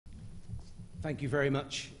Thank you very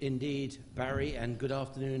much indeed, Barry, and good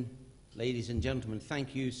afternoon, ladies and gentlemen.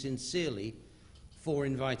 Thank you sincerely for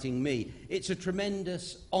inviting me. It's a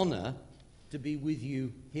tremendous honour to be with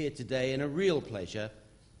you here today and a real pleasure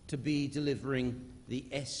to be delivering the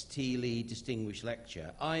S.T. Lee Distinguished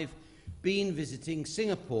Lecture. I've been visiting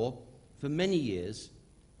Singapore for many years,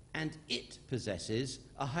 and it possesses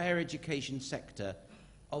a higher education sector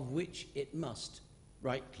of which it must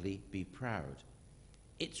rightly be proud.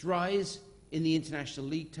 Its rise in the international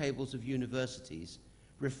league tables of universities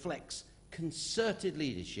reflects concerted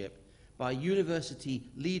leadership by university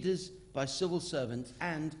leaders, by civil servants,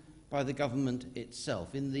 and by the government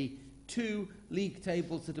itself. In the two league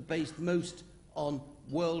tables that are based most on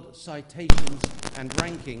world citations and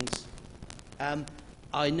rankings,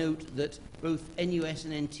 I note that both NUS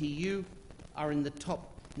and NTU are in the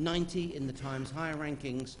top 90 in the Times Higher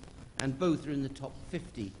rankings, and both are in the top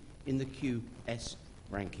 50 in the QS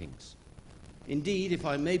rankings. Indeed, if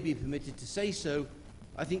I may be permitted to say so,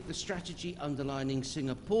 I think the strategy underlining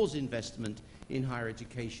Singapore's investment in higher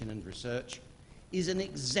education and research is an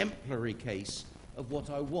exemplary case of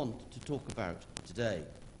what I want to talk about today.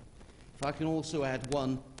 If I can also add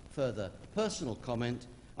one further personal comment,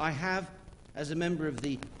 I have, as a member of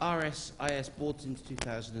the RSIS board since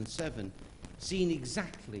 2007, seen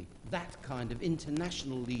exactly that kind of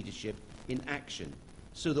international leadership in action,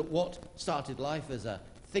 so that what started life as a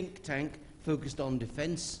think tank focused on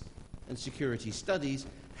defence and security studies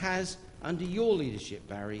has, under your leadership,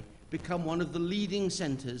 Barry, become one of the leading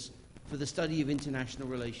centres for the study of international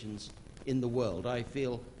relations in the world. I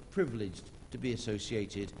feel privileged to be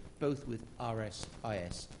associated both with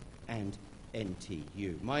RSIS and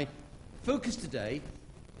NTU. My focus today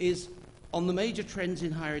is on the major trends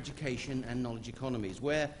in higher education and knowledge economies.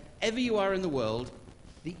 Wherever you are in the world,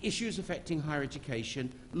 the issues affecting higher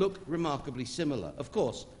education look remarkably similar. Of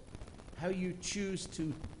course, how you choose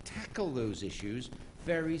to tackle those issues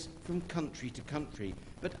varies from country to country,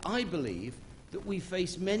 but I believe that we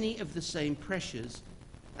face many of the same pressures,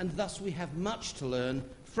 and thus we have much to learn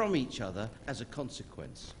from each other as a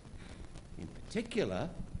consequence. In particular,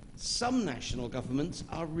 some national governments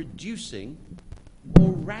are reducing or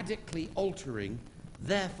radically altering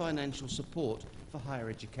their financial support for higher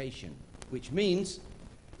education, which means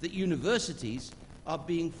that universities are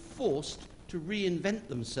being forced to reinvent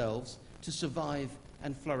themselves to survive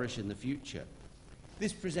and flourish in the future.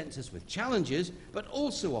 This presents us with challenges, but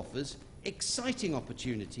also offers exciting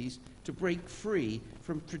opportunities to break free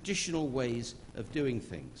from traditional ways of doing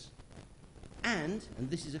things. And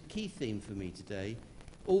this is a key theme for me today,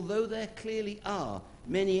 although there clearly are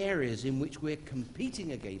many areas in which we're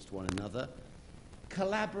competing against one another,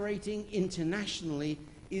 collaborating internationally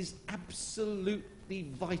is absolutely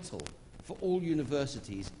vital for all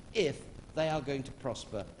universities if they are going to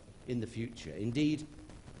prosper in the future. Indeed,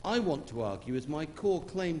 I want to argue as my core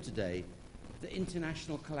claim today that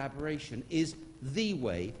international collaboration is the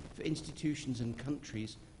way for institutions and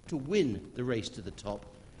countries to win the race to the top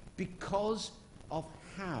because of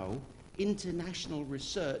how international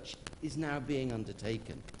research is now being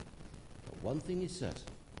undertaken. But one thing is certain: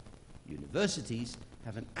 universities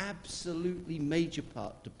have an absolutely major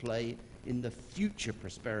part to play in the future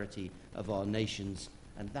prosperity of our nations,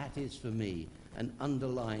 and that is, for me, an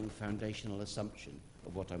underlying foundational assumption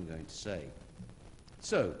of what I'm going to say.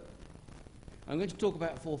 So, I'm going to talk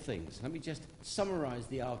about four things. Let me just summarise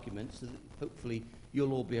the argument so that hopefully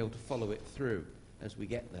you'll all be able to follow it through as we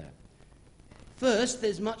get there. First,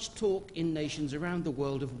 there's much talk in nations around the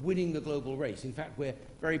world of winning the global race. In fact, we're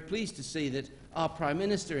very pleased to see that our Prime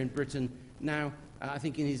Minister in Britain now, I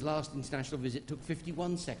think in his last international visit, took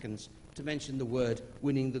 51 seconds to mention the words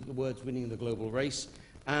winning the global race.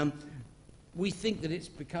 We think that it's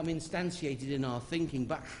become instantiated in our thinking,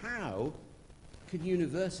 but how can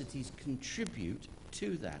universities contribute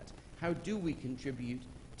to that? How do we contribute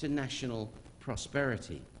to national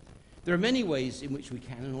prosperity? There are many ways in which we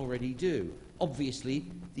can and already do. Obviously,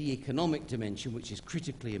 the economic dimension, which is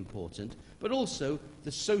critically important, but also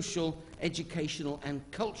the social, educational, and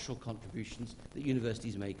cultural contributions that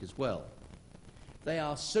universities make as well. They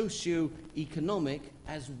are socio-economic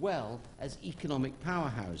as well as economic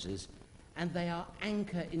powerhouses, and they are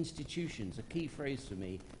anchor institutions, a key phrase for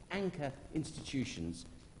me, anchor institutions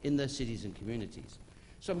in their cities and communities.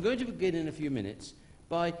 So I'm going to begin in a few minutes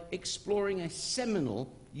by exploring a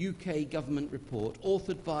seminal UK government report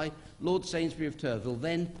authored by Lord Sainsbury of Turville,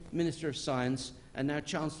 then Minister of Science and now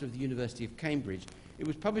Chancellor of the University of Cambridge. It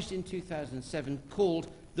was published in 2007, called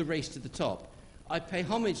The Race to the Top. I pay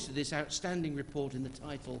homage to this outstanding report in the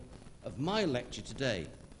title of my lecture today.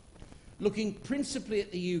 Looking principally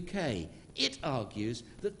at the UK, It argues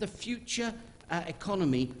that the future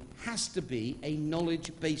economy has to be a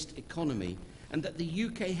knowledge-based economy, and that the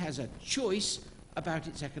UK has a choice about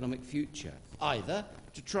its economic future, either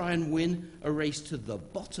to try and win a race to the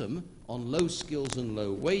bottom on low skills and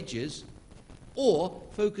low wages, or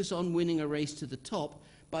focus on winning a race to the top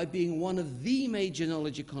by being one of the major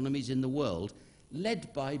knowledge economies in the world,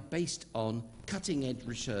 led by, based on cutting-edge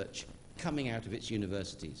research coming out of its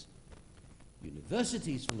universities.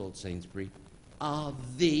 Universities, for Lord Sainsbury, are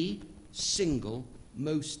the single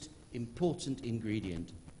most important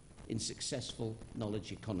ingredient in successful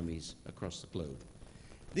knowledge economies across the globe.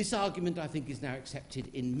 This argument, I think, is now accepted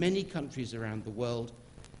in many countries around the world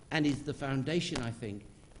and is the foundation, I think,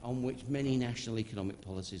 on which many national economic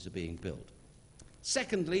policies are being built.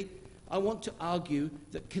 Secondly, I want to argue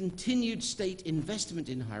that continued state investment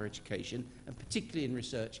in higher education, and particularly in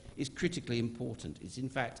research, is critically important. It's in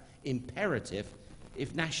fact imperative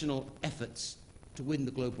if national efforts to win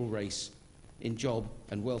the global race in job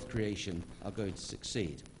and wealth creation are going to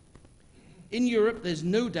succeed. In Europe, there's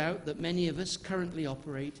no doubt that many of us currently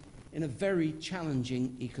operate in a very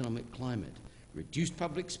challenging economic climate. Reduced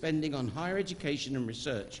public spending on higher education and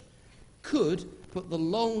research could put the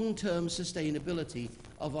long-term sustainability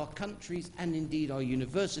of our countries and indeed our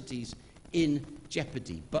universities in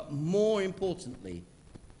jeopardy. But more importantly,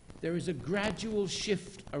 there is a gradual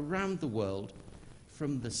shift around the world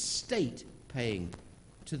from the state paying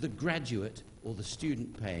to the graduate or the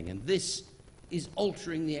student paying, and this is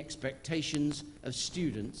altering the expectations of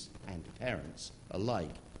students and parents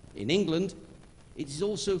alike. In England, it is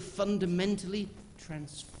also fundamentally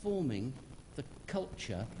transforming the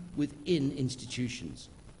culture within institutions.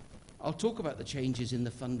 I'll talk about the changes in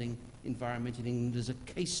the funding environment in England as a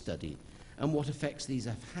case study and what effects these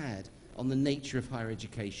have had on the nature of higher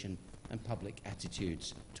education and public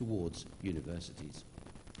attitudes towards universities.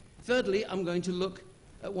 Thirdly, I'm going to look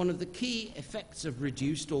at one of the key effects of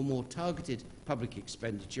reduced or more targeted public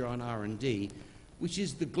expenditure on R&D, which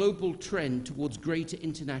is the global trend towards greater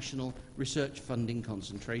international research funding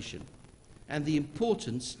concentration and the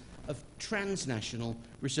importance of transnational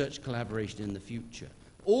research collaboration in the future.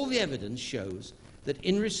 All the evidence shows that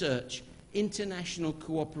in research, international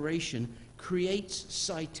cooperation creates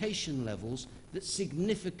citation levels that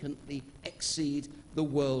significantly exceed the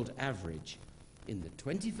world average. In the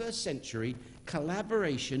 21st century,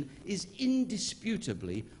 collaboration is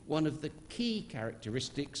indisputably one of the key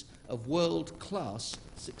characteristics of world-class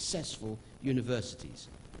successful universities.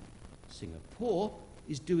 Singapore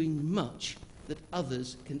is doing much that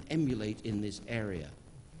others can emulate in this area.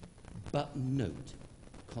 But note,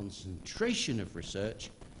 concentration of research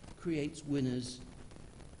creates winners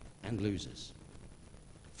and losers.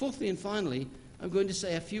 Fourthly and finally, I'm going to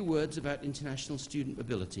say a few words about international student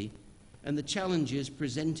mobility and the challenges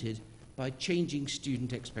presented by changing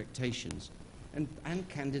student expectations, and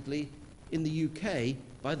candidly, in the UK,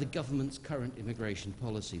 by the government's current immigration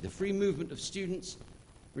policy. The free movement of students,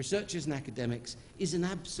 researchers and academics is an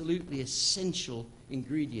absolutely essential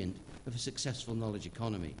ingredient of a successful knowledge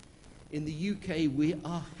economy. In the UK, we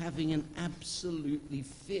are having an absolutely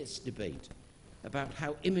fierce debate about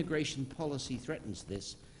how immigration policy threatens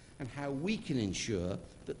this and how we can ensure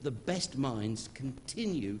that the best minds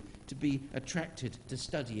continue to be attracted to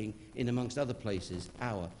studying in, amongst other places,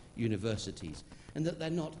 our universities, and that they're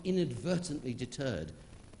not inadvertently deterred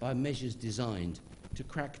by measures designed to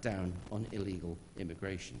crack down on illegal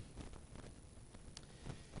immigration.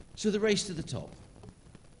 So the race to the top.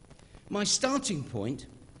 My starting point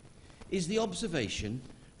is the observation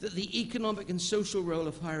that the economic and social role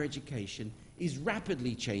of higher education is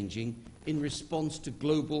rapidly changing in response to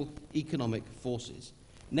global economic forces.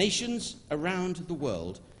 Nations around the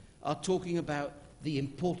world are talking about the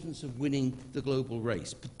importance of winning the global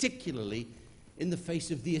race, particularly in the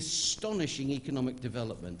face of the astonishing economic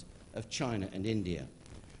development of China and India.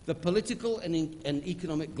 The political and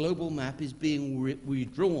economic global map is being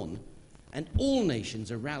redrawn, and all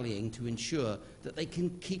nations are rallying to ensure that they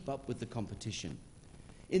can keep up with the competition.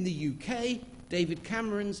 In the UK, David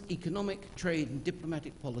Cameron's economic, trade and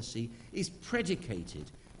diplomatic policy is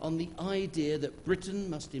predicated on the idea that Britain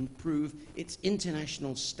must improve its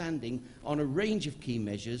international standing on a range of key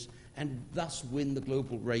measures and thus win the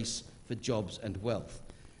global race for jobs and wealth.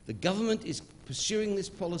 The government is pursuing this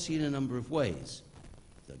policy in a number of ways.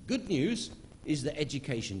 The good news is that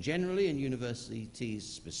education generally and universities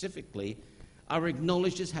specifically are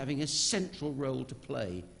acknowledged as having a central role to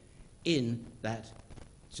play in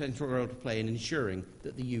ensuring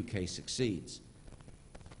that the UK succeeds.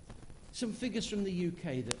 Some figures from the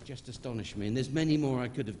UK that just astonish me, and there's many more I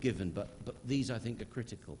could have given, but these I think are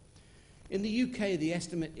critical. In the UK, the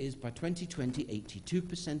estimate is by 2020,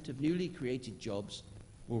 82% of newly created jobs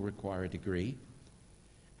will require a degree,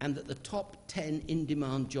 and that the top 10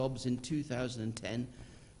 in-demand jobs in 2010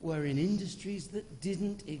 were in industries that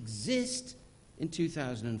didn't exist in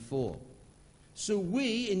 2004. So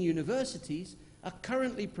we, in universities, are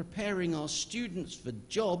currently preparing our students for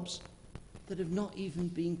jobs that have not even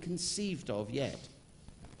been conceived of yet.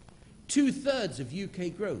 2/3 of UK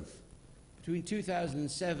growth between 2000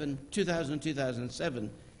 and 2007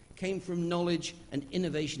 came from knowledge and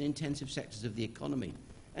innovation-intensive sectors of the economy.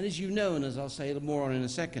 And as you know, and as I'll say more on in a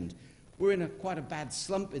second, we're in quite a bad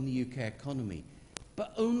slump in the UK economy.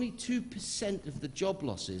 But only 2% of the job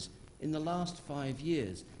losses in the last 5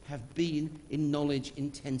 years have been in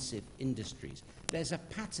knowledge-intensive industries. There's a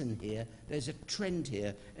pattern here, there's a trend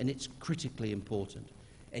here, and it's critically important.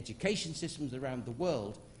 Education systems around the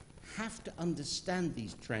world have to understand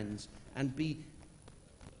these trends and be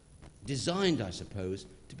designed, I suppose,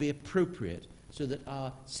 to be appropriate so that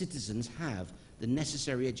our citizens have the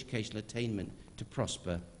necessary educational attainment to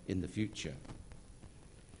prosper in the future.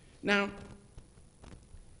 Now,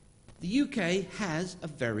 the UK has a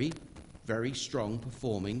very, very strong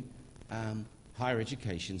performing higher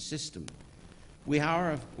education system. We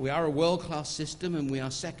are a world-class system, and we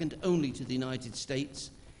are second only to the United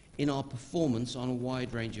States in our performance on a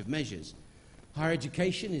wide range of measures. Higher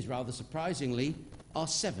education is, rather surprisingly, our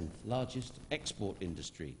 7th largest export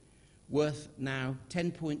industry, worth now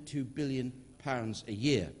 £10.2 billion a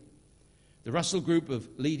year. The Russell Group of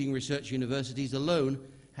leading research universities alone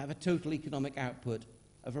have a total economic output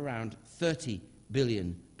of around £30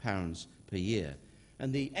 billion per year.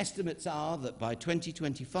 And the estimates are that by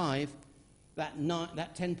 2025, that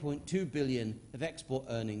 10.2 billion of export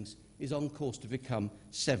earnings is on course to become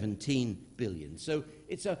 17 billion. So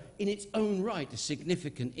it's in its own right a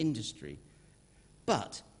significant industry.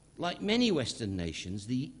 But, like many Western nations,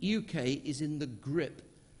 the UK is in the grip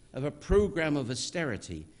of a programme of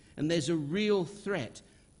austerity, and there's a real threat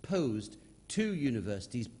posed to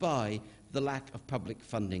universities by the lack of public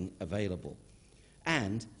funding available.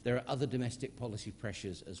 And there are other domestic policy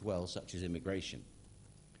pressures as well, such as immigration.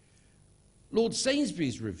 Lord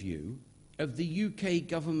Sainsbury's review of the UK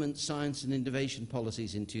government science and innovation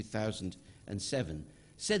policies in 2007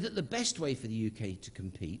 said that the best way for the UK to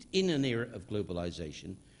compete in an era of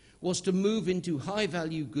globalisation was to move into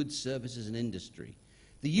high-value goods, services and industry.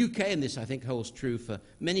 The UK, and this I think holds true for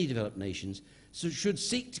many developed nations, should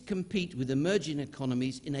seek to compete with emerging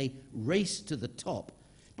economies in a race to the top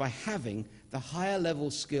by having the higher-level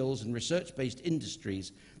skills and research-based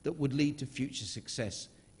industries that would lead to future success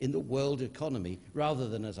in the world economy, rather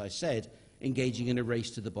than, as I said, engaging in a race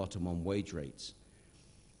to the bottom on wage rates.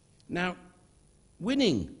 Now,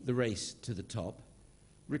 winning the race to the top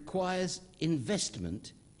requires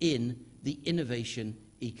investment in the innovation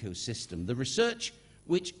ecosystem. The research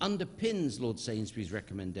which underpins Lord Sainsbury's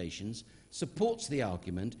recommendations supports the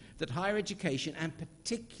argument that higher education, and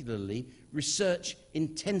particularly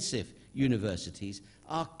research-intensive universities,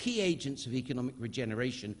 are key agents of economic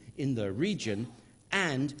regeneration in the region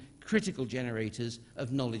and critical generators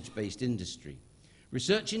of knowledge-based industry.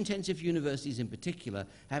 Research-intensive universities in particular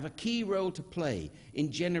have a key role to play in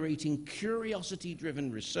generating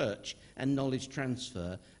curiosity-driven research and knowledge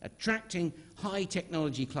transfer, attracting high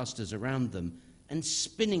technology clusters around them, and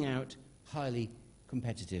spinning out highly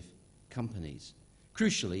competitive companies.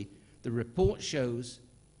 Crucially, the report shows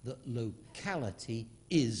that locality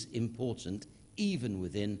is important even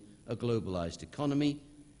within a globalized economy,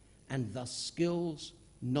 and thus skills,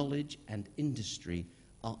 knowledge and industry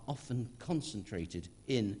are often concentrated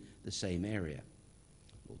in the same area.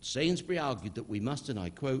 Lord Sainsbury argued that we must, and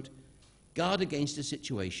I quote, guard against a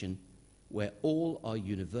situation where all our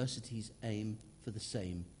universities aim for the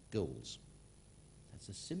same goals. That's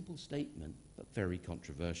a simple statement, but very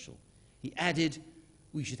controversial. He added,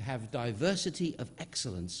 we should have diversity of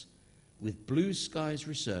excellence with blue skies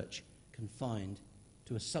research confined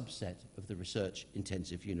to a subset of the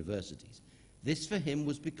research-intensive universities. This for him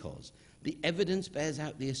was because the evidence bears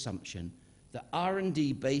out the assumption that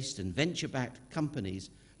R&D-based and venture-backed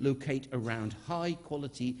companies locate around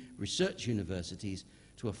high-quality research universities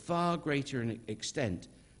to a far greater extent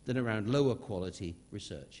than around lower-quality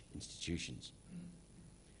research institutions.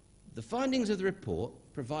 The findings of the report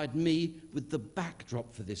provide me with the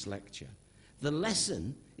backdrop for this lecture. The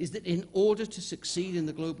lesson is that in order to succeed in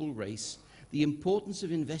the global race, the importance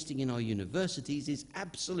of investing in our universities is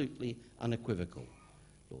absolutely unequivocal.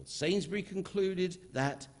 Lord Sainsbury concluded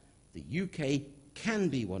that the UK can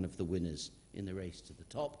be one of the winners in the race to the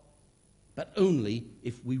top, but only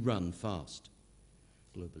if we run fast.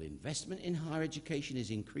 Global investment in higher education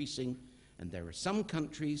is increasing, And there are some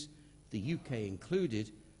countries, the UK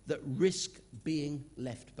included, that risk being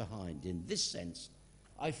left behind. In this sense,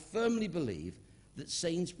 I firmly believe that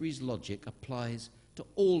Sainsbury's logic applies to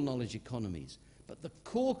all knowledge economies. But the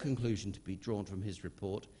core conclusion to be drawn from his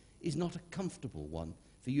report is not a comfortable one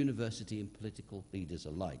for university and political leaders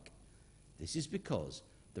alike. This is because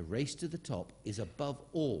the race to the top is above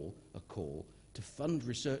all a call to fund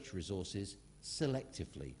research resources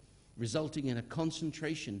selectively, resulting in a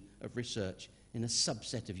concentration of research in a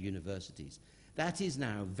subset of universities. That is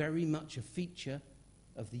now very much a feature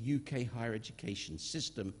of the UK higher education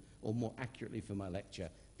system, or more accurately for my lecture,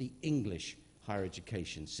 the English higher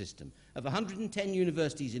education system. Of 110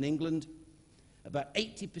 universities in England, about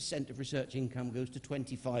 80% of research income goes to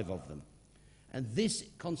 25 of them. And this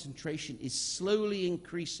concentration is slowly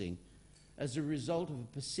increasing as a result of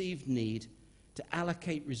a perceived need to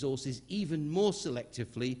allocate resources even more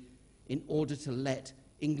selectively in order to let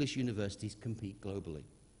English universities compete globally.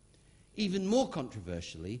 Even more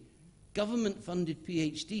controversially, government-funded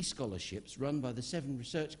PhD scholarships run by the 7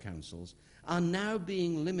 research councils are now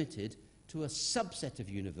being limited to a subset of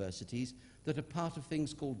universities that are part of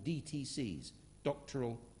things called DTCs,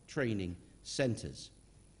 Doctoral Training Centres,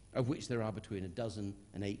 of which there are between a dozen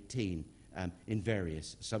and 18 in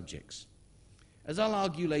various subjects. As I'll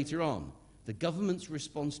argue later on, the government's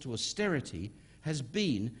response to austerity has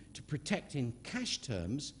been to protect in cash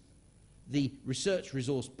terms the research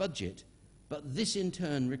resource budget, but this in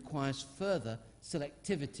turn requires further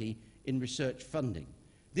selectivity in research funding.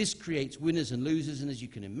 This creates winners and losers, and as you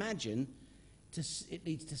can imagine, it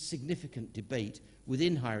leads to significant debate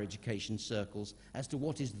within higher education circles as to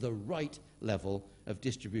what is the right level of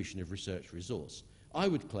distribution of research resource. I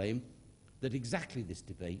would claim that exactly this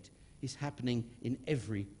debate is happening in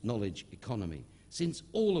every knowledge economy, since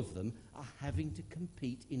all of them are having to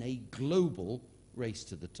compete in a global race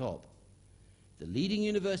to the top. The leading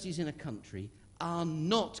universities in a country are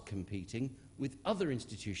not competing with other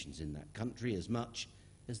institutions in that country as much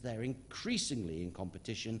as they're increasingly in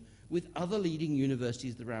competition with other leading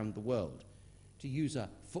universities around the world. To use a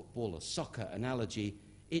football or soccer analogy,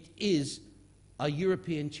 it is a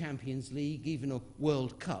European Champions League, even a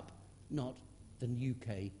World Cup, not the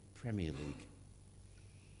UK Premier League.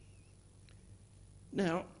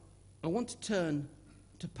 Now, I want to turn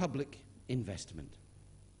to public investment.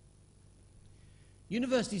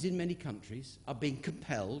 Universities in many countries are being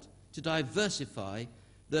compelled to diversify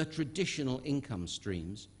their traditional income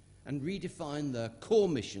streams and redefine their core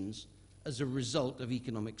missions as a result of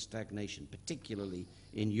economic stagnation, particularly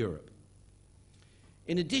in Europe.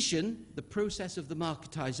 In addition, the process of the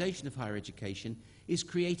marketization of higher education is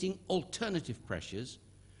creating alternative pressures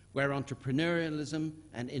where entrepreneurialism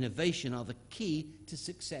and innovation are the key to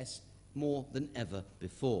success more than ever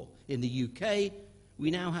before. In the UK,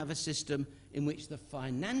 we now have a system in which the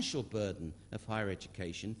financial burden of higher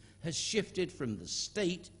education has shifted from the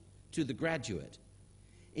state to the graduate.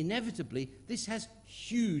 Inevitably, this has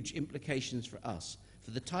huge implications for us,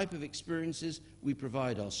 for the type of experiences we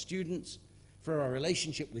provide our students, for our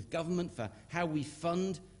relationship with government, for how we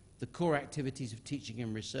fund the core activities of teaching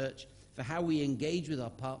and research, for how we engage with our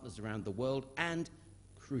partners around the world, and,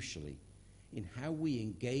 crucially, in how we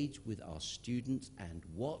engage with our students and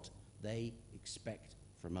what they expect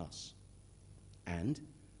from us. And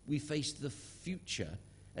we face the future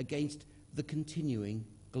against the continuing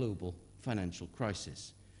global financial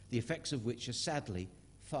crisis, the effects of which are sadly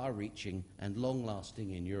far-reaching and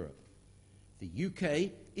long-lasting in Europe. The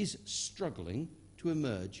UK is struggling to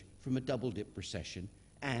emerge from a double-dip recession,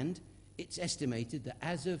 and it's estimated that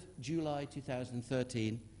as of July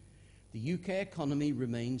 2013, the UK economy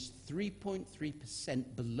remains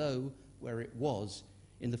 3.3% below where it was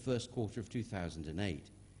in the first quarter of 2008.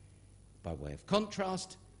 By way of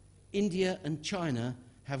contrast, India and China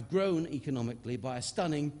have grown economically by a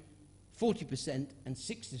stunning 40% and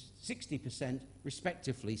 60%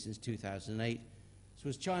 respectively since 2008. So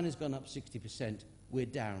as China's gone up 60%, we're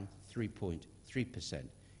down 3.3%.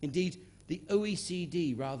 Indeed, the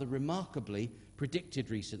OECD rather remarkably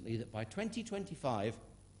predicted recently that by 2025,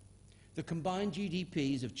 the combined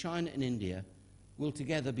GDPs of China and India will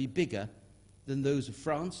together be bigger than those of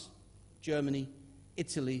France, Germany,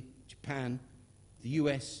 Italy, Japan, the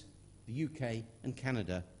US, the UK, and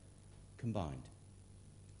Canada combined.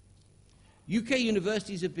 UK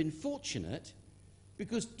universities have been fortunate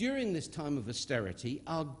because during this time of austerity,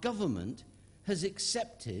 our government has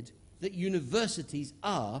accepted that universities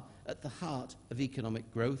are at the heart of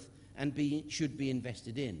economic growth and should be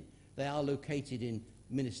invested in. They are located in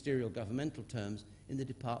ministerial governmental terms in the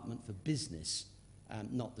Department for Business,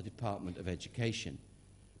 not the Department of Education.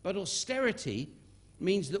 But austerity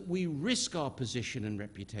means that we risk our position and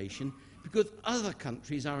reputation because other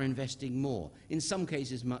countries are investing more, in some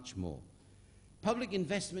cases much more. Public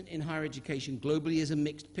investment in higher education globally is a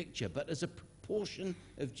mixed picture, but as a proportion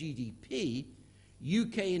of GDP,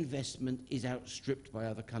 UK investment is outstripped by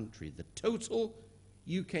other countries. The total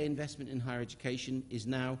UK investment in higher education is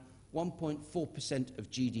now 1.4% of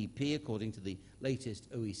GDP, according to the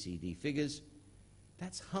latest OECD figures.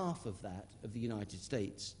 That's half of that of the United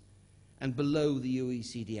States, and below the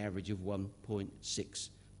OECD average of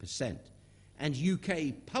 1.6%. And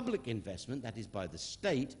UK public investment, that is by the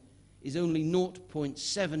state, is only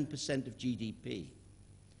 0.7% of GDP,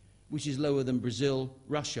 which is lower than Brazil,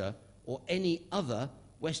 Russia, or any other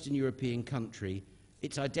Western European country.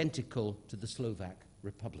 It's identical to the Slovak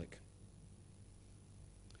Republic.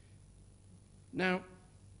 Now,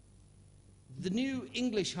 the new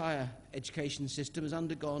English higher education system has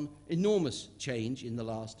undergone enormous change in the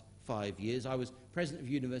last 5 years. I was president of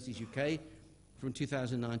Universities UK from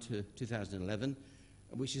 2009 to 2011,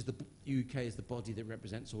 which is the UK is the body that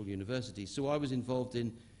represents all universities. So I was involved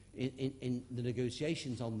in the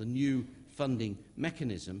negotiations on the new funding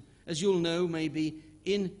mechanism. As you'll know, maybe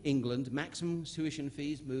in England, maximum tuition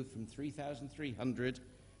fees moved from £3,300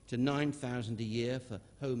 to £9,000 a year for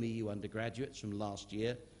home EU undergraduates from last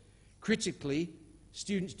year. Critically,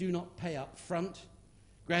 students do not pay up front.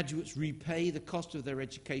 Graduates repay the cost of their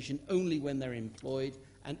education only when they're employed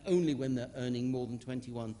and only when they're earning more than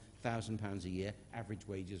 £21,000 a year. Average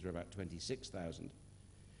wages are about £26,000.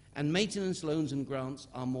 And maintenance loans and grants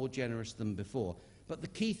are more generous than before. But the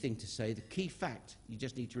key thing to say, the key fact, you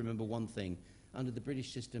just need to remember one thing. Under the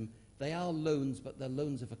British system, they are loans, but they're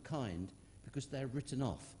loans of a kind because they're written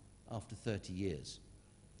off after 30 years.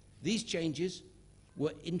 These changes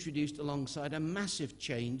were introduced alongside a massive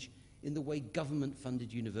change in the way government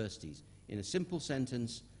funded universities. In a simple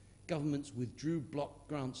sentence, governments withdrew block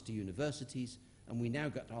grants to universities, and we now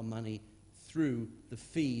get our money through the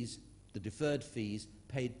fees, the deferred fees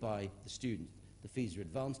paid by the student. The fees are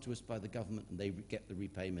advanced to us by the government, and they get the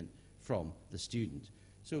repayment from the student.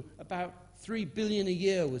 So about £3 billion a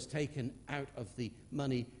year was taken out of the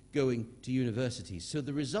money going to universities. So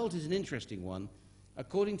the result is an interesting one.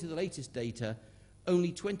 According to the latest data,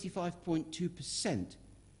 only 25.2%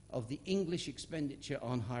 of the English expenditure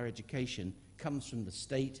on higher education comes from the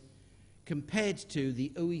state, compared to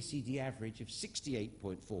the OECD average of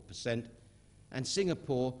 68.4%, and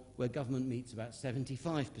Singapore, where government meets about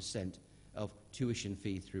 75% of tuition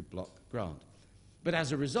fee through block grant. But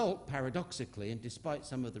as a result, paradoxically, and despite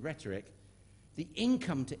some of the rhetoric, the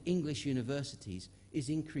income to English universities is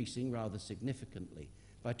increasing rather significantly.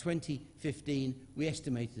 By 2015, we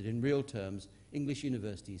estimated in real terms English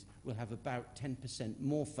universities will have about 10%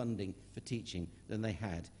 more funding for teaching than they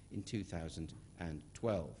had in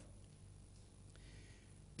 2012.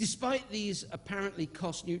 Despite these apparently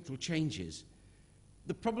cost-neutral changes,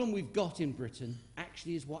 the problem we've got in Britain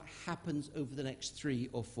actually is what happens over the next 3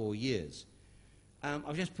 or 4 years.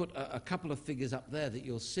 I've just put a couple of figures up there that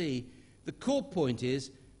you'll see. The core point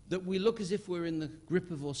is that we look as if we're in the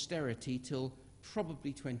grip of austerity till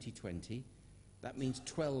probably 2020. That means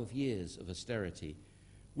 12 years of austerity,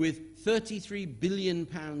 with £33 billion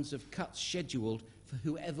of cuts scheduled for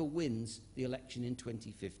whoever wins the election in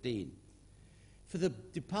 2015. For the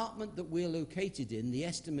department that we're located in, the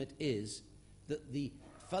estimate is that the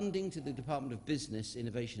funding to the Department of Business,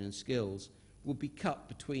 Innovation and Skills will be cut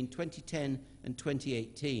between 2010 and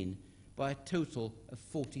 2018 by a total of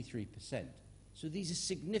 43%. So these are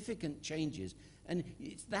significant changes, and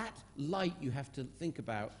it's that light you have to think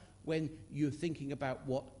about when you're thinking about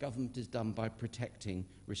what government has done by protecting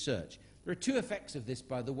research. There are two effects of this,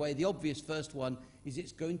 by the way. The obvious first one is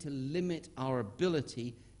it's going to limit our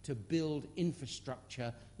ability to build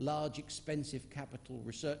infrastructure, large, expensive capital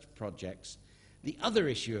research projects. The other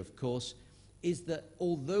issue, of course, is that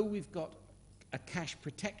although we've got a cash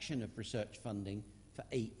protection of research funding for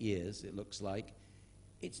 8 years, it looks like,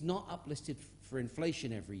 it's not uplisted for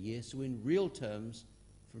inflation every year, so in real terms,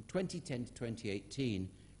 from 2010 to 2018,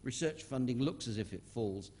 research funding looks as if it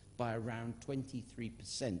falls by around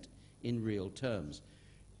 23% in real terms.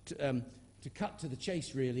 To cut to the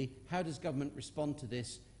chase, really, how does government respond to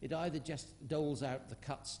this? It either just doles out the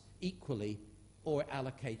cuts equally or it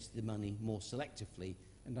allocates the money more selectively,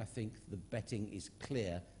 and I think the betting is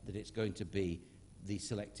clear that it's going to be the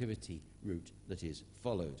selectivity route that is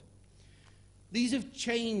followed. These have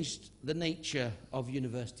changed the nature of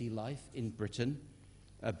university life in Britain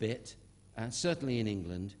a bit, certainly in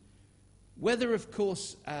England. Whether, of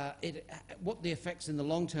course, what the effects in the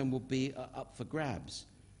long term will be are up for grabs.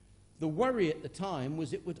 The worry at the time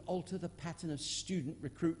was it would alter the pattern of student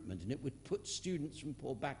recruitment and it would put students from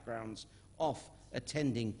poor backgrounds off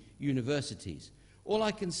attending universities. All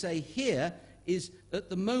I can say here is at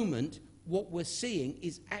the moment what we're seeing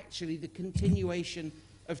is actually the continuation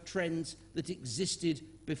of trends that existed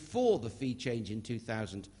before the fee change in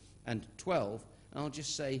 2012, and I'll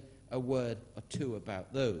just say a word or two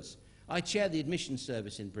about those. I chair the admissions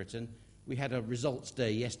service in Britain. We had a results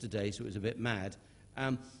day yesterday, so it was a bit mad.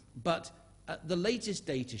 But the latest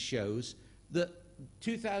data shows that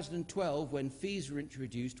 2012, when fees were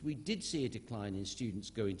introduced, we did see a decline in students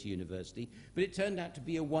going to university, but it turned out to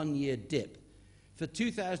be a one-year dip. For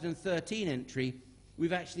 2013 entry,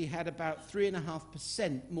 we've actually had about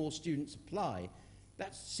 3.5% more students apply.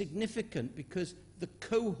 That's significant because the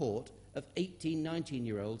cohort of 18,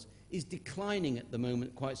 19-year-olds is declining at the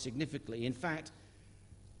moment quite significantly. In fact,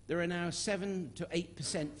 there are now 7 to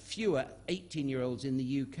 8% fewer 18-year-olds in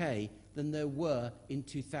the UK than there were in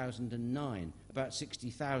 2009, about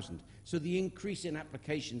 60,000. So the increase in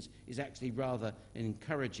applications is actually rather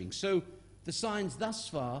encouraging. So the signs thus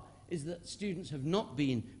far is that students have not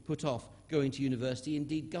been put off going to university.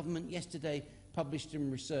 Indeed, government yesterday published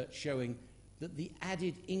some research showing that the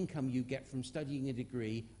added income you get from studying a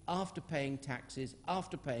degree after paying taxes,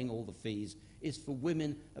 after paying all the fees, is for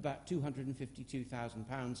women about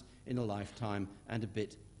 £252,000 in a lifetime and a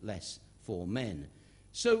bit less for men.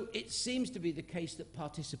 So it seems to be the case that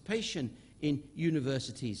participation in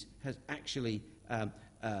universities has actually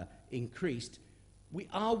increased. We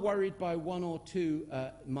are worried by one or two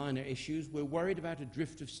minor issues. We're worried about a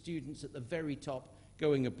drift of students at the very top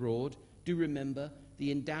going abroad. Do remember,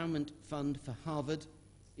 the endowment fund for Harvard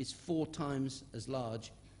is 4 times as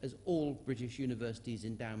large as all British universities'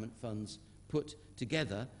 endowment funds put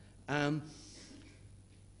together.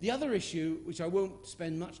 The other issue, which I won't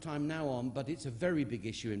spend much time now on, but it's a very big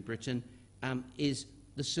issue in Britain, is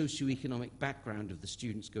the socio-economic background of the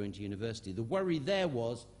students going to university. The worry there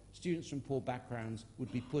was students from poor backgrounds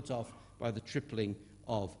would be put off by the tripling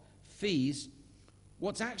of fees.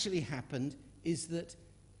 What's actually happened is that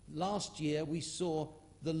last year we saw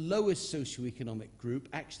the lowest socioeconomic group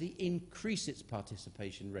actually increase its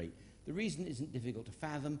participation rate. The reason isn't difficult to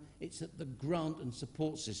fathom, it's that the grant and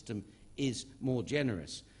support system is more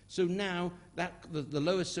generous. So now the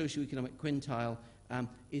lowest socioeconomic quintile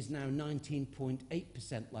is now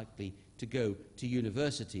 19.8% likely to go to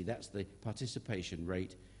university. That's the participation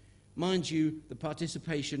rate. Mind you, the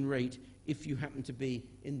participation rate, if you happen to be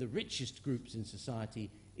in the richest groups in society,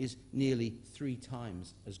 is nearly 3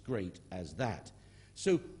 times as great as that.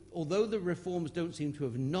 So although the reforms don't seem to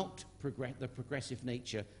have knocked the progressive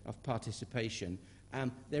nature of participation,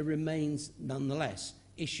 there remains nonetheless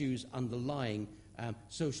issues underlying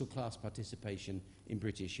social class participation in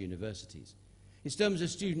British universities. In terms of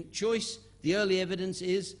student choice, the early evidence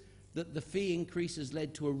is that the fee increase has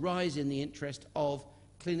led to a rise in the interest of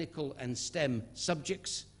clinical and STEM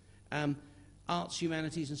subjects. Arts,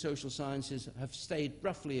 humanities and social sciences have stayed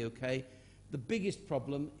roughly okay. The biggest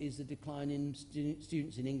problem is the decline in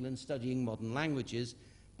students in England studying modern languages,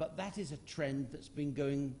 but that is a trend that's been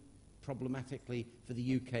going problematically for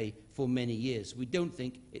the UK for many years. We don't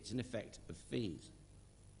think it's an effect of fees.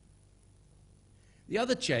 The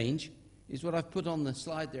other change is what I've put on the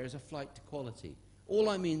slide there as a flight to quality. All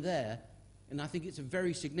I mean there, and I think it's a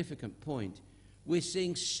very significant point, we're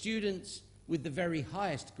seeing students with the very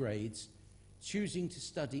highest grades choosing to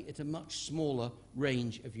study at a much smaller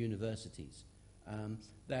range of universities.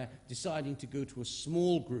 They're deciding to go to a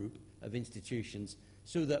small group of institutions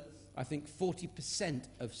so that I think 40%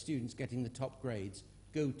 of students getting the top grades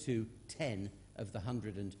go to 10 of the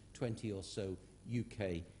 120 or so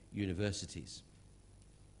UK universities.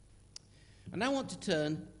 I now want to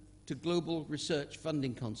turn to global research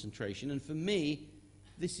funding concentration, and for me,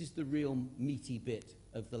 this is the real meaty bit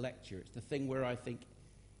of the lecture. It's the thing where I think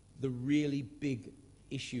the really big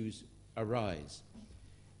issues arise.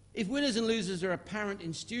 If winners and losers are apparent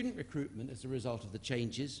in student recruitment as a result of the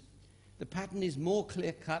changes, the pattern is more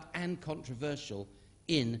clear-cut and controversial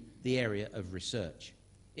in the area of research.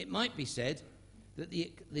 It might be said that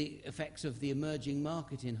the effects of the emerging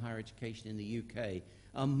market in higher education in the UK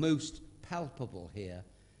are most palpable here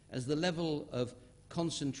as the level of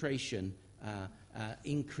concentration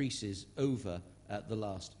increases over the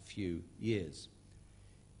last few years.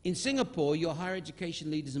 In Singapore, your higher education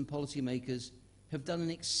leaders and policymakers have done an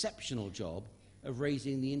exceptional job of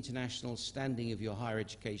raising the international standing of your higher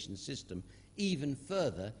education system even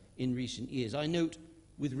further in recent years. I note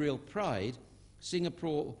with real pride,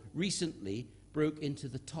 Singapore recently broke into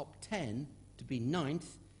the top 10 to be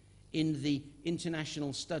 9th in the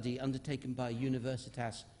international study undertaken by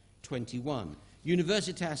Universitas 21.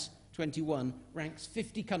 Universitas 21 ranks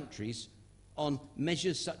 50 countries on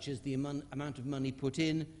measures such as the amount of money put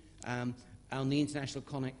in, on the international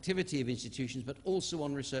connectivity of institutions, but also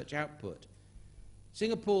on research output.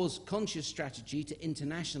 Singapore's conscious strategy to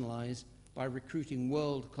internationalize by recruiting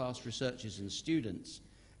world-class researchers and students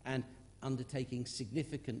and undertaking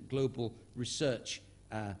significant global research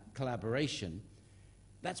collaboration,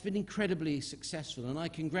 that's been incredibly successful, and I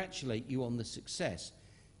congratulate you on the success.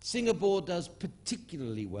 Singapore does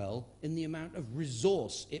particularly well in the amount of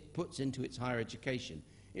resource it puts into its higher education.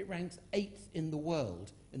 It ranks 8th in the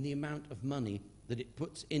world in the amount of money that it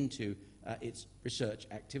puts into its research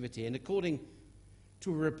activity. And according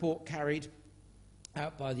to a report carried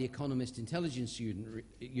out by the Economist Intelligence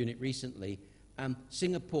Unit recently,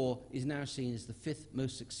 Singapore is now seen as the 5th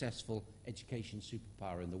most successful education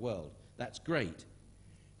superpower in the world. That's great.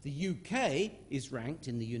 The UK is ranked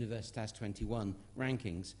in the Universitas 21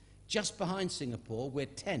 rankings just behind Singapore. We're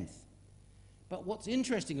 10th. But what's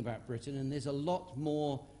interesting about Britain, and there's a lot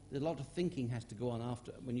of thinking has to go on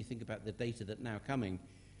after when you think about the data that's now coming,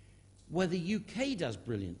 where the UK does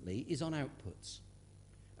brilliantly is on outputs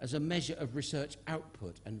as a measure of research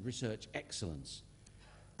output and research excellence,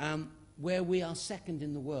 where we are 2nd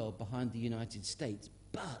in the world behind the United States.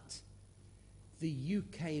 But the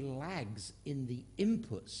UK lags in the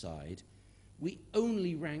input side. We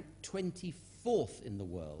only rank 24th in the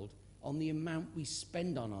world on the amount we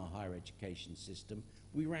spend on our higher education system.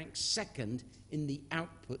 We rank 2nd in the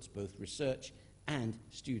outputs, both research and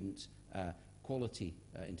student quality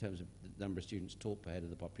in terms of the number of students taught per head of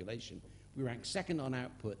the population. We rank 2nd on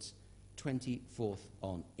outputs, 24th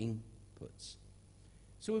on inputs.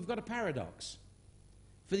 So we've got a paradox.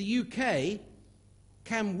 For the UK,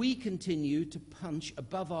 can we continue to punch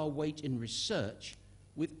above our weight in research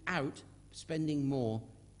without spending more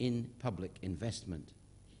in public investment?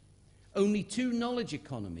 Only 2 knowledge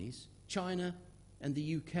economies, China and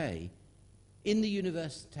the UK, in the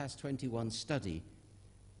Universitas 21 study,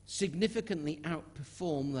 significantly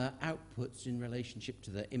outperform their outputs in relationship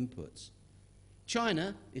to their inputs.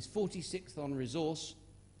 China is 46th on resource,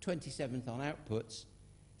 27th on outputs.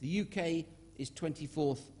 The UK is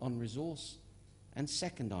 24th on resource and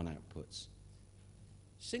 2nd on outputs.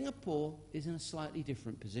 Singapore is in a slightly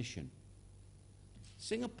different position.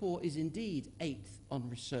 Singapore is indeed 8th on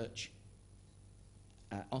research,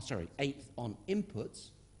 8th on inputs,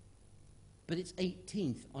 but it's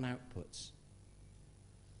 18th on outputs.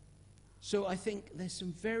 So I think there's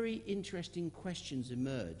some very interesting questions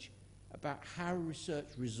emerge about how research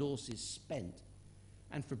resource is spent.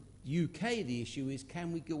 And for UK, the issue is,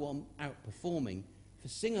 can we go on outperforming? For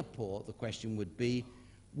Singapore, the question would be,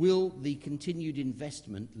 will the continued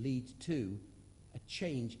investment lead to a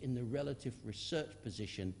change in the relative research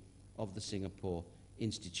position of the Singapore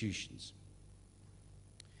institutions?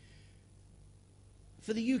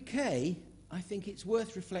 For the UK, I think it's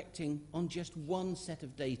worth reflecting on just one set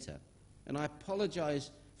of data. And I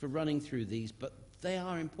apologise for running through these, but they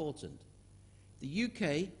are important. The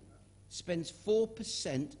UK spends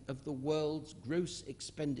 4% of the world's gross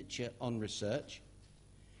expenditure on research.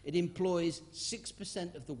 It employs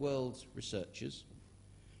 6% of the world's researchers,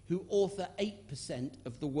 who author 8%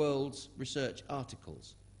 of the world's research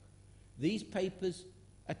articles. These papers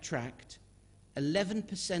attract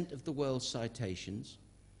 11% of the world's citations,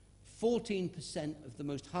 14% of the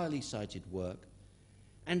most highly cited work,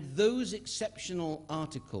 and those exceptional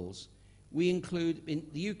articles we include in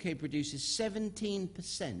the UK produces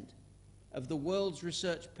 17% of the world's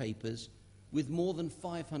research papers with more than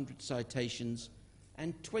 500 citations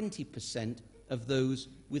and 20% of those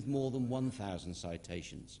with more than 1,000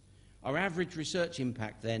 citations. Our average research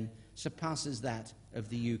impact then surpasses that of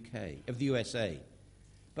the USA.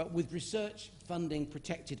 But with research funding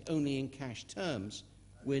protected only in cash terms,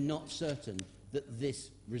 we're not certain that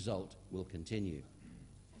this result will continue.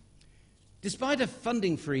 Despite a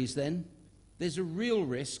funding freeze then, there's a real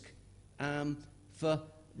risk for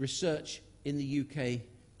research in the UK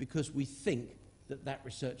because we think that that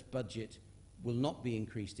research budget will not be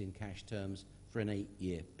increased in cash terms for an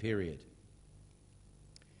 8-year period.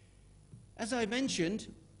 As I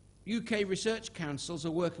mentioned, UK research councils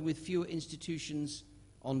are working with fewer institutions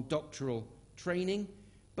on doctoral training,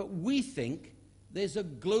 but we think there's a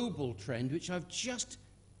global trend, which I've just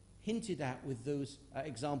hinted at with those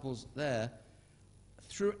examples there,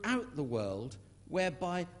 throughout the world,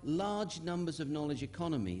 whereby large numbers of knowledge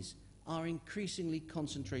economies are increasingly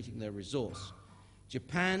concentrating their resource.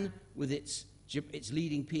 Japan, with its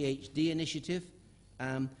leading PhD initiative,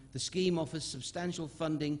 the scheme offers substantial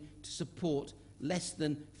funding to support less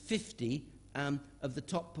than 50 of the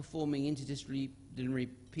top performing interdisciplinary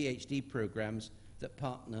PhD programs that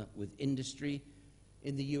partner with industry.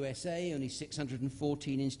 In the USA, only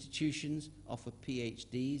 614 institutions offer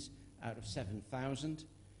PhDs out of 7,000.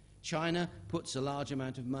 China puts a large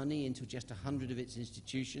amount of money into just 100 of its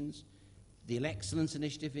institutions. The Excellence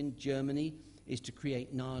Initiative in Germany is to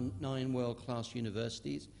create nine world-class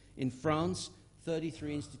universities. In France,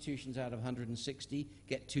 33 institutions out of 160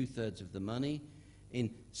 get 2/3 of the money.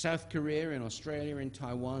 In South Korea, in Australia, in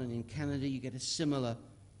Taiwan, and in Canada, you get a similar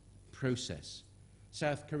process.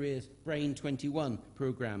 South Korea's Brain 21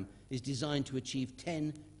 program is designed to achieve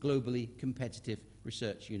 10 globally competitive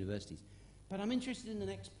research universities. But I'm interested in the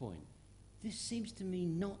next point. This seems to me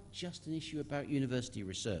not just an issue about university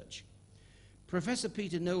research. Professor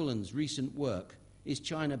Peter Nolan's recent work, Is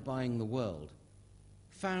China Buying the World?,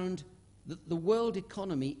 found that the world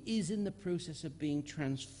economy is in the process of being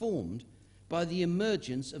transformed by the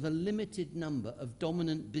emergence of a limited number of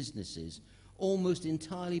dominant businesses, almost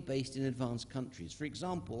entirely based in advanced countries. For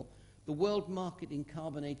example, the world market in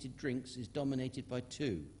carbonated drinks is dominated by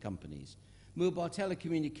 2 companies, mobile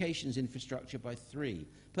telecommunications infrastructure by 3,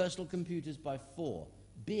 personal computers by 4,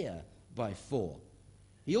 beer by 4.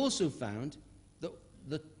 He also found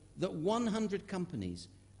that 100 companies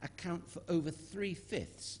account for over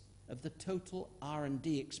 3/5 of the total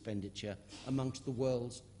R&D expenditure amongst the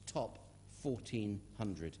world's top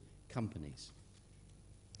 1,400 companies.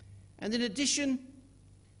 And in addition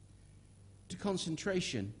to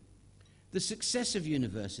concentration, the success of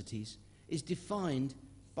universities is defined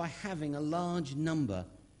by having a large number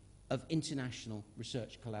of international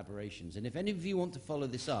research collaborations. And if any of you want to follow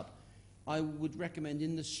this up, I would recommend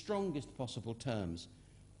in the strongest possible terms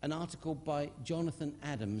an article by Jonathan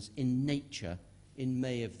Adams in Nature in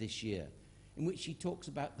May of this year, in which he talks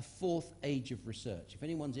about the 4th age of research. If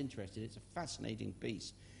anyone's interested, it's a fascinating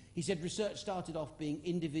piece. He said research started off being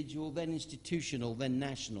individual, then institutional, then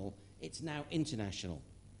national. It's now international.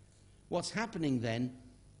 What's happening then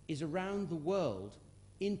is around the world,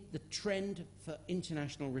 the trend for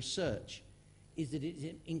international research is that it's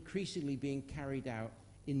increasingly being carried out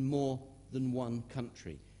in more than one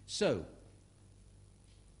country. So,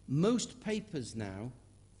 most papers now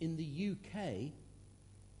in the UK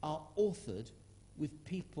are authored with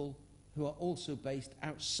people who are also based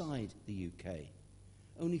outside the UK.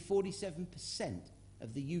 Only 47%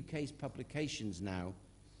 of the UK's publications now,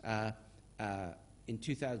 in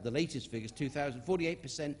 2000, the latest figures,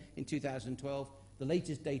 48% in 2012. The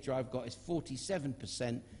latest data I've got is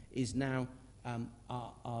 47% is now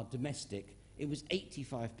are domestic. It was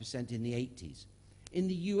 85% in the 80s. In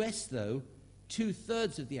the US, though,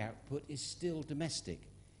 2/3 of the output is still domestic.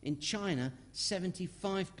 In China,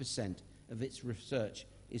 75% of its research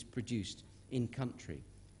is produced in country.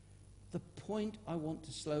 The point I want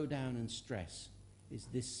to slow down and stress is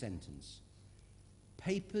this sentence.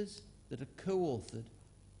 Papers that are co-authored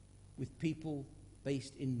with people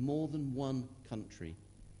based in more than one country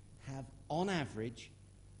have, on average,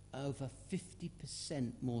 over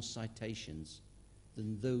 50% more citations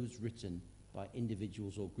than those written by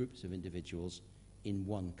individuals or groups of individuals in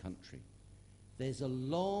one country. There's a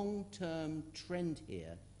long-term trend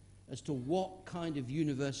here as to what kind of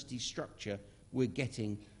university structure we're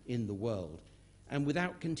getting in the world. And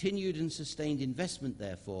without continued and sustained investment,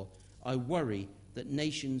 therefore, I worry that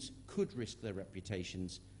nations could risk their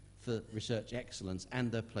reputations for research excellence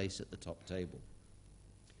and their place at the top table.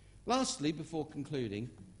 Lastly, before concluding,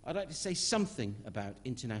 I'd like to say something about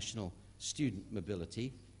international student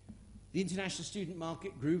mobility. The international student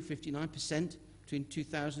market grew 59% between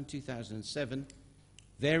 2000 and 2007,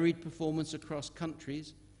 varied performance across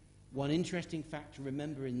countries. One interesting fact to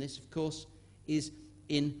remember in this, of course, is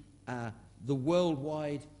in the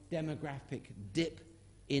worldwide demographic dip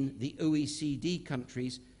in the OECD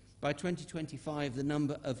countries. By 2025, the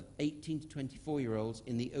number of 18 to 24-year-olds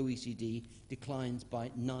in the OECD declines by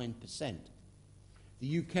 9%.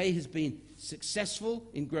 The UK has been successful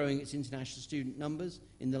in growing its international student numbers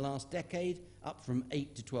in the last decade, up from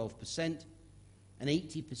 8 to 12%, an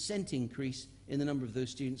 80% increase in the number of those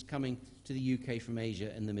students coming to the UK from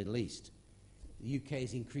Asia and the Middle East. The UK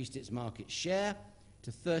has increased its market share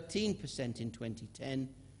to 13% in 2010,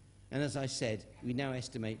 and as I said, we now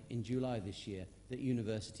estimate in July this year that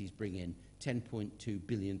universities bring in £10.2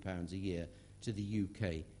 billion a year to the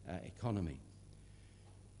UK economy.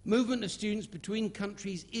 Movement of students between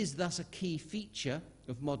countries is thus a key feature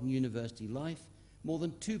of modern university life. More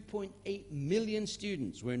than 2.8 million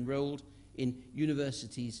students were enrolled in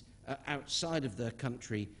universities outside of their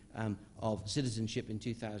country of citizenship in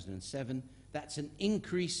 2007. That's an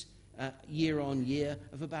increase year on year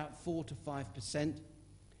of about 4 to 5%.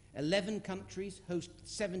 11 countries host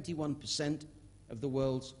 71% of the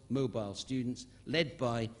world's mobile students, led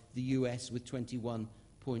by the US with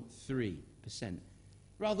 21.3%.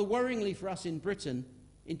 Rather worryingly for us in Britain,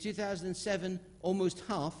 in 2007, almost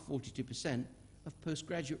half, 42%, of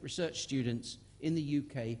postgraduate research students in the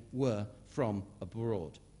UK were from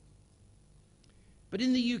abroad. But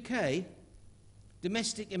in the UK,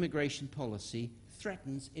 domestic immigration policy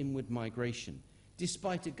threatens inward migration,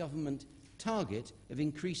 despite a government target of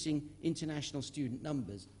increasing international student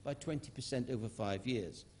numbers by 20% over 5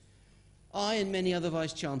 years. I and many other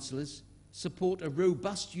Vice-Chancellors support a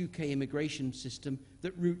robust UK immigration system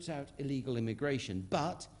that roots out illegal immigration.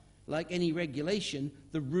 But, like any regulation,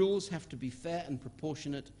 the rules have to be fair and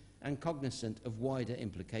proportionate and cognizant of wider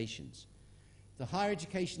implications. The higher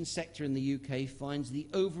education sector in the UK finds the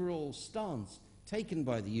overall stance taken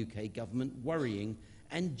by the UK government worrying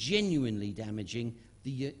and genuinely damaging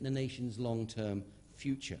the nation's long-term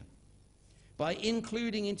future. By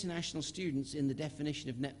including international students in the definition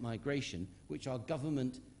of net migration, which our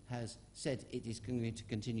government has said it is going to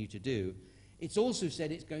continue to do, it's also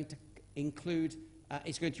said it's going to include,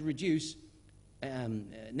 it's going to reduce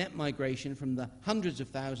net migration from the hundreds of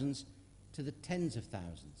thousands to the tens of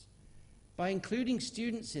thousands. By including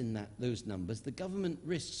students in those numbers, the government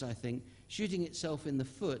risks, I think, shooting itself in the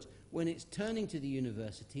foot when it's turning to the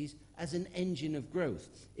universities as an engine of growth.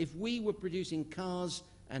 If we were producing cars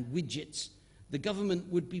and widgets, the government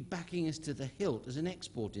would be backing us to the hilt as an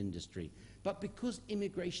export industry. But because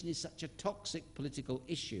immigration is such a toxic political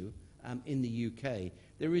issue in the UK,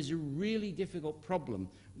 there is a really difficult problem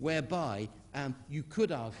whereby you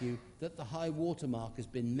could argue that the high watermark has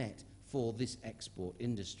been met for this export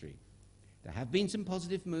industry. There have been some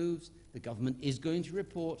positive moves. The government is going to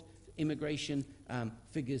report immigration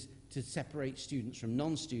figures to separate students from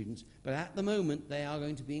non-students, but at the moment they are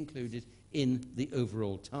going to be included in the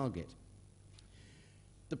overall target.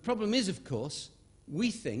 The problem is, of course, we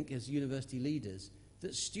think as university leaders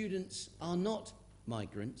that students are not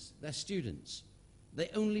migrants, they're students. They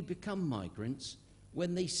only become migrants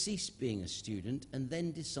when they cease being a student and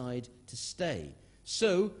then decide to stay.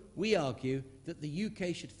 So we argue that the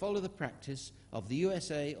UK should follow the practice of the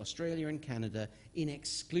USA, Australia and Canada in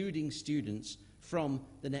excluding students from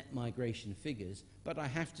the net migration figures. But I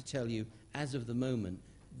have to tell you, as of the moment,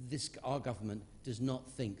 our government does not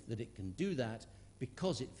think that it can do that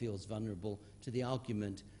because it feels vulnerable to the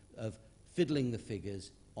argument of fiddling the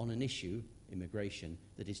figures on an issue, immigration,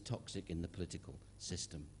 that is toxic in the political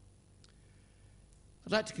system.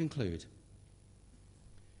 I'd like to conclude.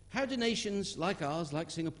 How do nations like ours,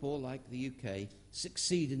 like Singapore, like the UK,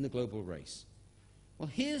 succeed in the global race? Well,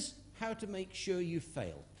 here's how to make sure you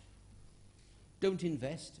fail. Don't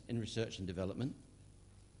invest in research and development.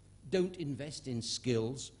 Don't invest in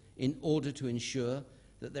skills in order to ensure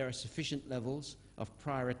that there are sufficient levels of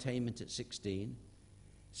prior attainment at 16.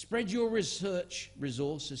 Spread your research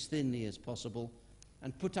resource as thinly as possible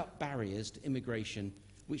and put up barriers to immigration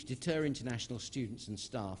which deter international students and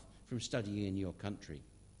staff from studying in your country.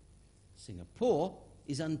 Singapore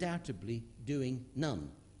is undoubtedly doing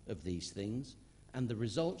none of these things, and the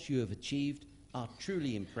results you have achieved are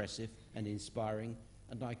truly impressive and inspiring,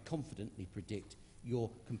 and I confidently predict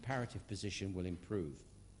your comparative position will improve.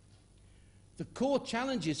 The core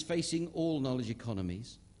challenges facing all knowledge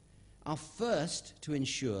economies are first to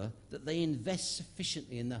ensure that they invest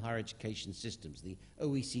sufficiently in their higher education systems. The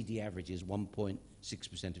OECD average is 1.6%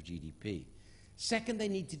 of GDP. Second, they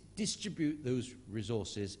need to distribute those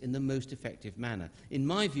resources in the most effective manner. In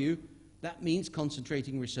my view, that means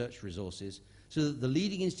concentrating research resources so that the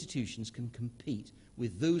leading institutions can compete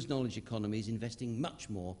with those knowledge economies investing much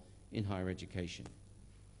more in higher education.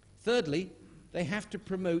 Thirdly, they have to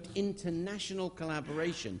promote international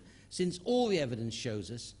collaboration, since all the evidence shows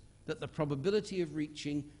us that the probability of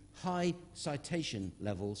reaching high citation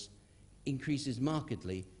levels increases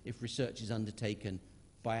markedly if research is undertaken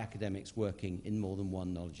by academics working in more than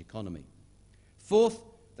one knowledge economy. Fourth,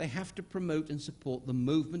 they have to promote and support the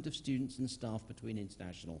movement of students and staff between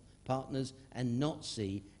international partners and not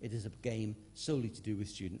see it as a game solely to do with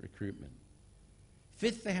student recruitment.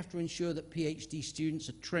 Fifth, they have to ensure that PhD students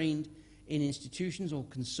are trained in institutions or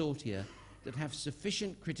consortia that have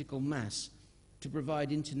sufficient critical mass to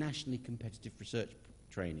provide internationally competitive research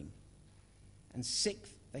training. And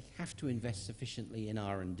sixth, they have to invest sufficiently in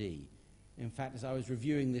R&D. In fact, as I was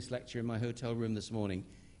reviewing this lecture in my hotel room this morning,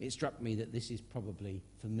 it struck me that this is probably,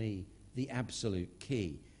 for me, the absolute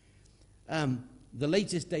key. The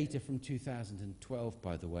latest data from 2012,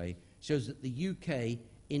 by the way, shows that the UK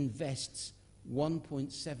invests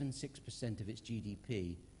 1.76% of its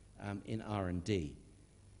GDP in R&D.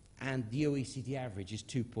 and the OECD average is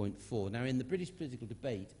 2.4. Now, in the British political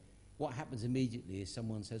debate, what happens immediately is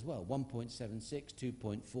someone says, well, 1.76,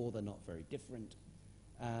 2.4, they're not very different.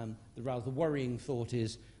 The rather worrying thought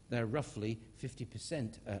is they're roughly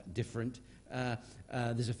 50% different.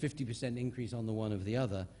 There's a 50% increase on the one of the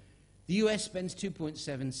other. The US spends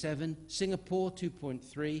 2.77, Singapore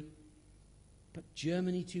 2.3, but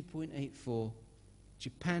Germany 2.84,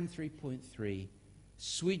 Japan 3.3,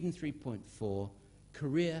 Sweden 3.4,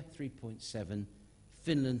 Korea 3.7,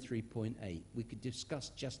 Finland 3.8. We could discuss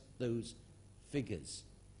just those figures.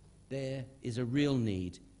 There is a real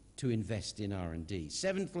need to invest in R&D.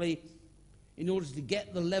 Seventhly, in order to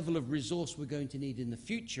get the level of resource we're going to need in the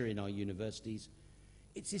future in our universities,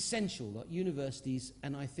 it's essential that universities,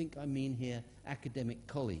 and I think I mean here academic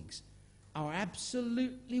colleagues, are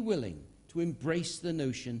absolutely willing to embrace the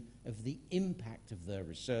notion of the impact of their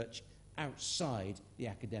research outside the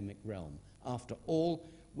academic realm. After all,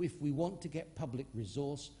 if we want to get public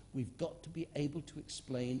resource, we've got to be able to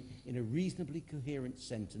explain in a reasonably coherent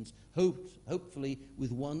sentence, hopefully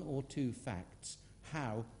with one or two facts,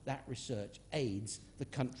 how that research aids the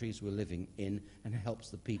countries we're living in and helps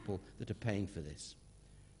the people that are paying for this.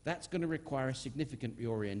 That's going to require a significant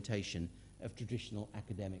reorientation of traditional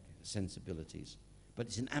academic sensibilities, but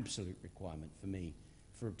it's an absolute requirement for me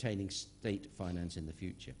for obtaining state finance in the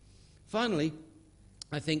future. Finally,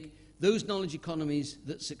 I think those knowledge economies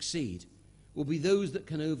that succeed will be those that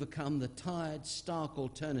can overcome the tired, stark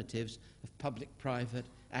alternatives of public-private,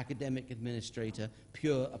 academic administrator,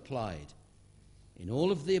 pure applied. In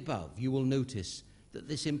all of the above, you will notice that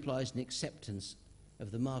this implies an acceptance of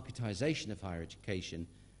the marketization of higher education,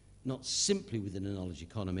 not simply within a knowledge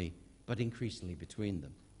economy, but increasingly between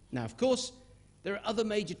them. Now, of course, there are other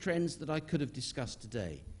major trends that I could have discussed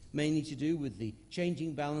today, mainly to do with the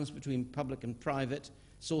changing balance between public and private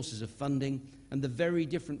sources of funding and the very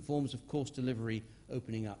different forms of course delivery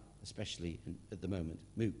opening up, especially at the moment,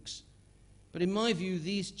 MOOCs. But in my view,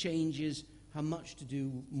 these changes have much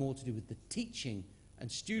more to do with the teaching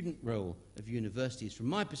and student role of universities. From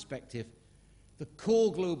my perspective, the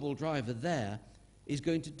core global driver there is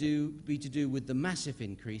going to be to do with the massive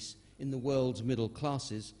increase in the world's middle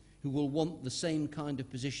classes, who will want the same kind of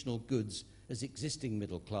positional goods as existing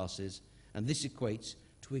middle classes, and this equates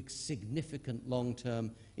to a significant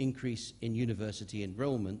long-term increase in university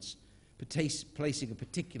enrollments, placing a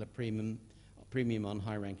particular premium on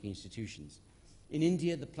high-ranking institutions. In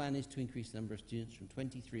India, the plan is to increase the number of students from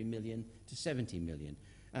 23 million to 70 million.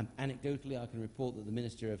 Anecdotally, I can report that the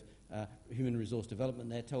Minister of Human Resource Development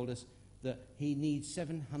there told us that he needs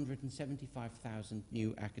 775,000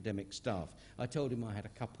 new academic staff. I told him I had a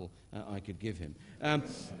couple I could give him.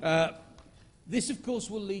 This, of course,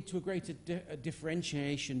 will lead to a greater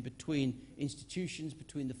differentiation between institutions,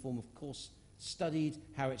 between the form of course studied,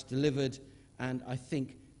 how it's delivered, and I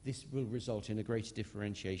think this will result in a greater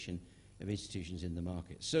differentiation of institutions in the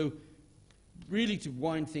market. So, really to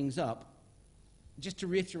wind things up, just to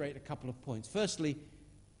reiterate a couple of points. Firstly,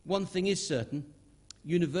 one thing is certain: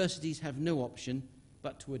 universities have no option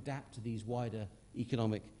but to adapt to these wider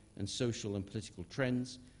economic and social and political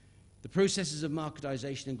trends. The processes of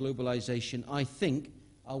marketization and globalization, I think,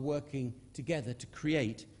 are working together to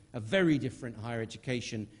create a very different higher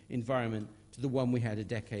education environment to the one we had a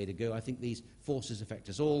decade ago. I think these forces affect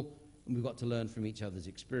us all, and we've got to learn from each other's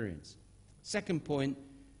experience. Second point,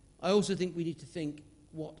 I also think we need to think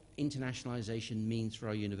what internationalization means for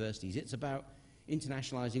our universities. It's about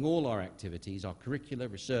internationalizing all our activities, our curricula,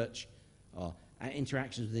 research, our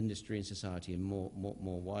interactions with industry and society, and more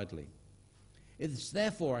widely. It's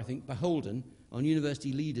therefore, I think, beholden on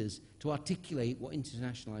university leaders to articulate what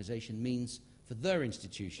internationalization means for their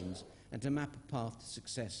institutions and to map a path to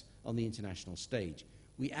success on the international stage.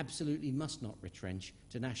 We absolutely must not retrench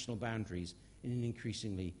to national boundaries in an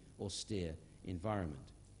increasingly austere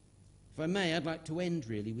environment. If I may, I'd like to end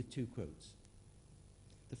really with two quotes.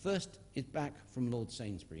 The first is back from Lord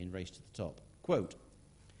Sainsbury in Race to the Top. Quote,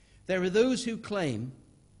 "There are those who claim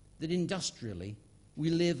that industrially we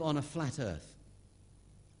live on a flat earth,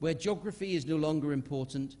 where geography is no longer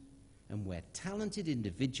important and where talented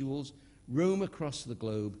individuals roam across the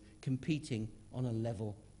globe competing on a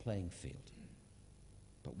level playing field.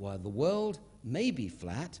 But while the world may be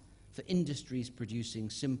flat for industries producing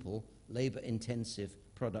simple, labor-intensive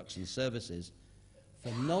products and services,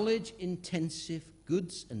 for knowledge-intensive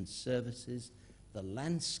goods and services, the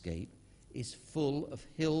landscape is full of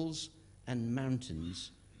hills and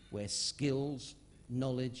mountains where skills,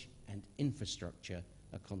 knowledge, and infrastructure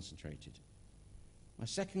are concentrated." My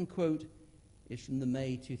second quote is from the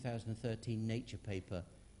May 2013 Nature paper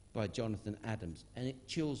by Jonathan Adams, and it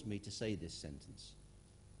chills me to say this sentence.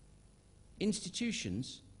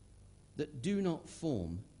 Institutions that do not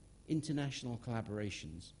form international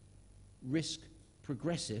collaborations risk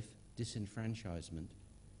progressive disenfranchisement,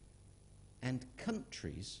 and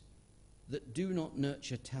countries that do not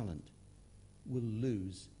nurture talent will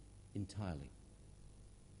lose entirely.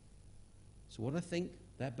 So what I think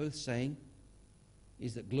they're both saying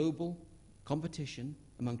is that global competition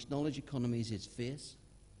amongst knowledge economies is fierce.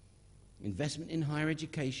 Investment in higher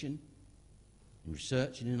education, in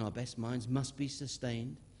research and in our best minds must be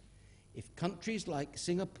sustained. If countries like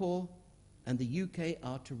Singapore and the UK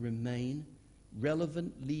are to remain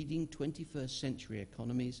relevant, leading 21st century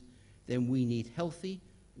economies, then we need healthy,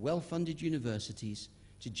 well-funded universities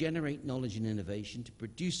to generate knowledge and innovation, to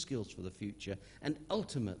produce skills for the future, and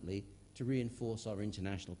ultimately to reinforce our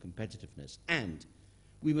international competitiveness. And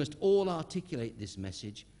we must all articulate this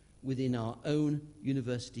message within our own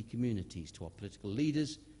university communities, to our political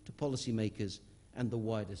leaders, to policymakers, and the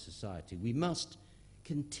wider society. We must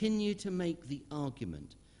continue to make the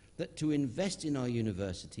argument that to invest in our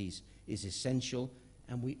universities is essential,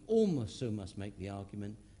 and we also must make the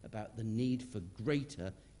argument about the need for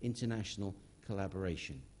greater international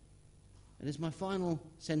collaboration. And as my final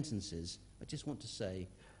sentences, I just want to say,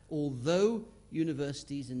 although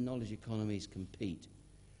universities and knowledge economies compete,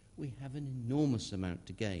 we have an enormous amount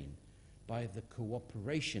to gain by the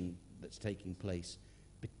cooperation that's taking place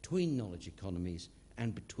between knowledge economies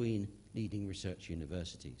and between leading research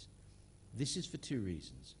universities. This is for two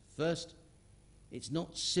reasons. First, it's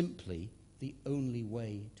not simply the only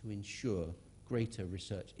way to ensure greater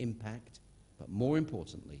research impact, but more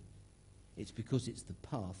importantly, it's because it's the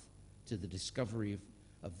path to the discovery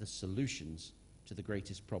of the solutions to the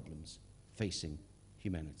greatest problems facing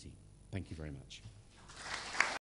humanity. Thank you very much.